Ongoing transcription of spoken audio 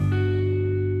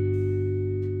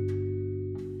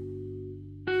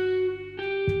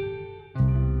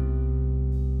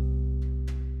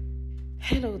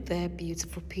there,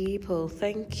 beautiful people.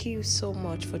 Thank you so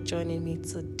much for joining me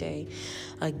today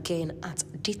again at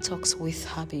Detox with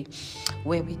Happy,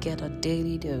 where we get a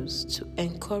daily dose to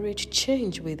encourage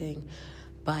change within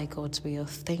by God's way of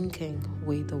thinking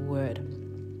with the Word.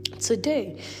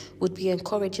 Today, we'll be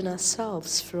encouraging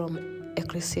ourselves from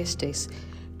Ecclesiastes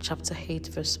chapter 8,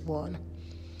 verse 1.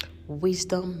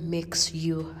 Wisdom makes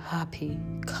you happy,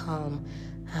 calm,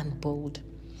 and bold.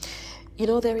 You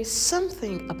know, there is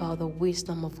something about the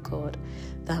wisdom of God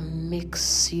that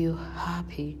makes you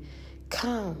happy,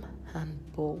 calm, and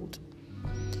bold.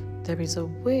 There is a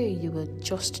way you will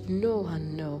just know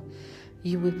and know.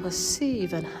 You will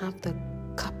perceive and have the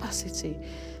capacity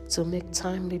to make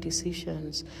timely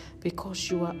decisions because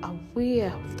you are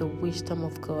aware of the wisdom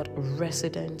of God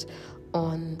resident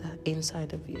on the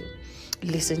inside of you.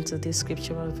 Listen to this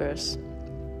scriptural verse.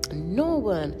 No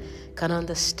one can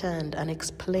understand and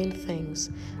explain things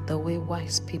the way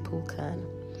wise people can.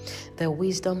 Their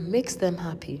wisdom makes them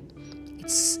happy.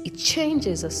 It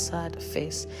changes a sad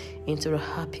face into a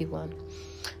happy one.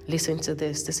 Listen to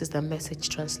this. This is the Message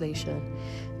translation.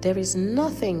 There is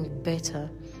nothing better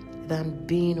than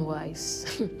being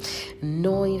wise,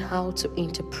 knowing how to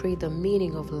interpret the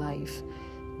meaning of life.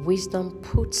 Wisdom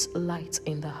puts light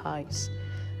in the eyes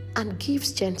and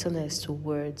gives gentleness to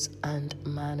words and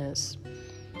manners.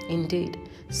 Indeed,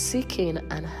 seeking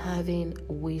and having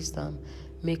wisdom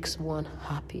makes one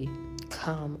happy,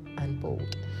 calm, and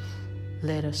bold.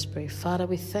 Let us pray. Father,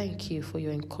 we thank you for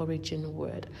your encouraging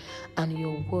word and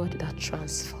your word that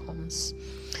transforms.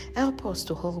 Help us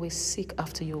to always seek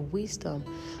after your wisdom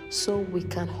so we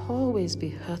can always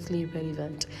be earthly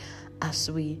relevant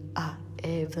as we are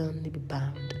heavenly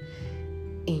bound.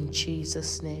 In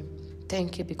Jesus' name.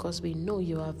 Thank you because we know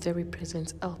you are very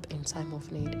present help in time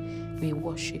of need. We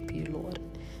worship you, Lord.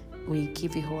 We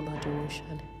give you all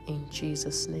adoration. In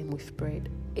Jesus' name we've prayed.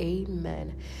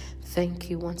 Amen. Thank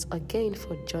you once again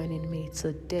for joining me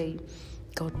today.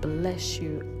 God bless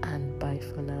you and bye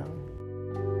for now.